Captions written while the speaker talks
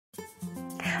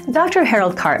Dr.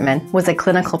 Harold Karpman was a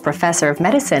clinical professor of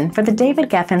medicine for the David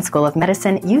Geffen School of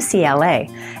Medicine, UCLA,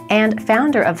 and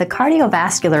founder of the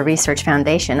Cardiovascular Research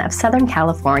Foundation of Southern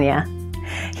California.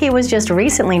 He was just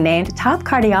recently named Top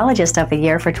Cardiologist of the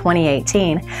Year for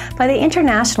 2018 by the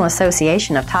International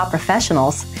Association of Top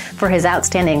Professionals for his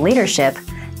outstanding leadership,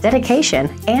 dedication,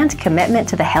 and commitment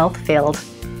to the health field.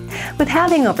 With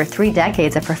having over 3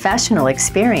 decades of professional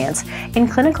experience in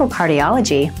clinical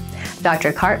cardiology,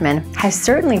 Dr. Karpman has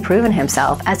certainly proven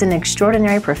himself as an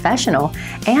extraordinary professional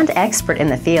and expert in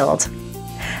the field.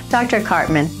 Dr.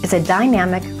 Karpman is a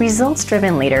dynamic,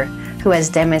 results-driven leader who has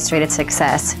demonstrated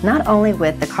success not only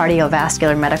with the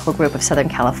Cardiovascular Medical Group of Southern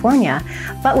California,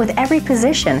 but with every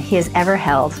position he has ever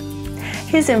held.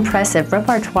 His impressive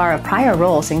repertoire of prior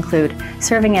roles include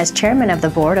serving as chairman of the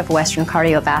board of Western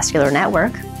Cardiovascular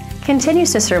Network,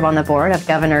 continues to serve on the board of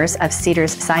governors of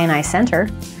Cedars-Sinai Center,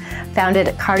 founded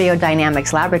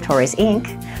Cardiodynamics Laboratories,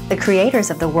 Inc., the creators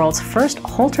of the world's first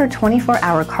Holter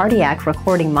 24-hour cardiac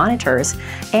recording monitors,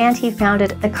 and he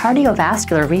founded the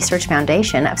Cardiovascular Research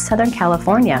Foundation of Southern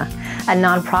California, a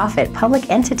nonprofit public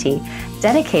entity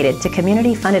dedicated to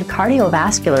community-funded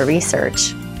cardiovascular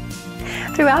research.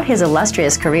 Throughout his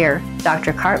illustrious career,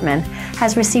 Dr. Karpman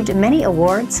has received many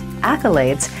awards,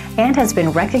 accolades, and has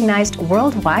been recognized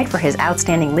worldwide for his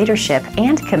outstanding leadership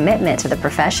and commitment to the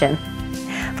profession.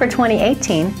 For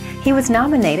 2018, he was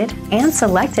nominated and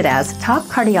selected as Top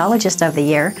Cardiologist of the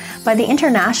Year by the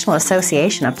International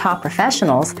Association of Top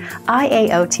Professionals,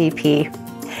 IAOTP.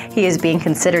 He is being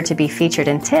considered to be featured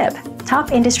in TIP,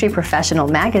 Top Industry Professional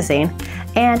magazine,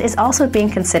 and is also being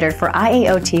considered for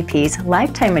IAOTP's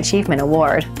Lifetime Achievement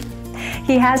Award.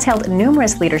 He has held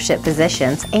numerous leadership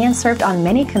positions and served on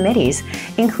many committees,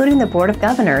 including the Board of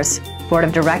Governors, Board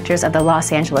of Directors of the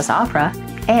Los Angeles Opera,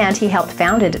 and he helped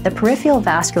founded the Peripheral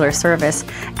Vascular Service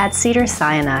at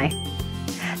Cedars-Sinai.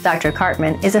 Dr.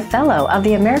 Karpman is a Fellow of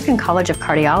the American College of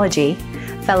Cardiology,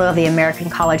 Fellow of the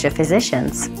American College of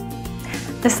Physicians.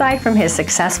 Aside from his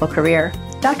successful career,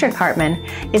 Dr. Karpman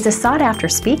is a sought-after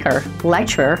speaker,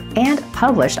 lecturer, and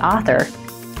published author.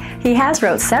 He has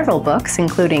wrote several books,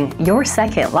 including Your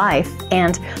Second Life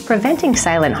and Preventing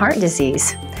Silent Heart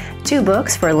Disease, 2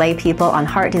 books for lay people on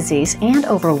heart disease, and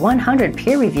over 100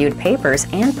 peer-reviewed papers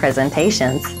and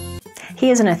presentations. He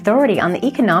is an authority on the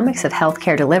economics of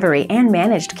healthcare delivery and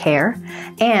managed care,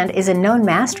 and is a known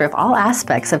master of all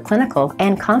aspects of clinical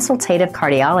and consultative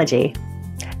cardiology.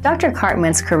 Dr.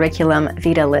 Karpman's curriculum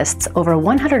vitae lists over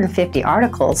 150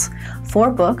 articles, 4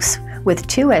 books, with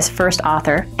 2 as first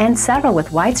author, and several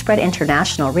with widespread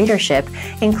international readership,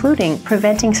 including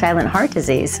Preventing Silent Heart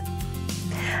Disease.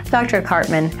 Dr.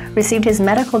 Karpman received his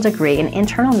medical degree in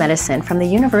internal medicine from the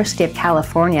University of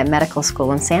California Medical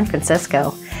School in San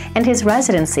Francisco, and his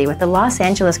residency with the Los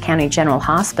Angeles County General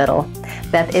Hospital,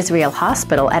 Beth Israel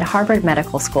Hospital at Harvard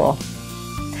Medical School.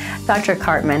 Dr.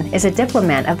 Karpman is a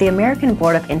diplomat of the American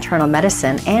Board of Internal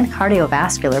Medicine and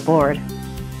Cardiovascular Board.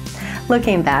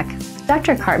 Looking back,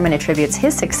 Dr. Karpman attributes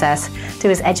his success to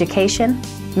his education,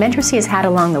 mentors he has had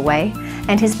along the way,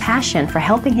 and his passion for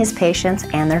helping his patients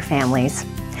and their families.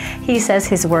 He says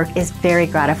his work is very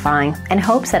gratifying and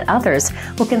hopes that others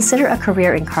will consider a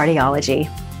career in cardiology.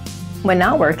 When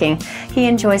not working, he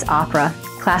enjoys opera,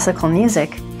 classical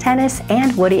music, tennis,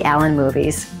 and Woody Allen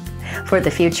movies. For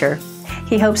the future,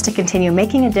 he hopes to continue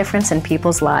making a difference in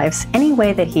people's lives any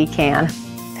way that he can.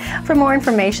 For more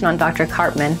information on Dr.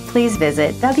 Karpman, please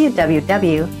visit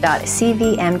www.cvmg.com.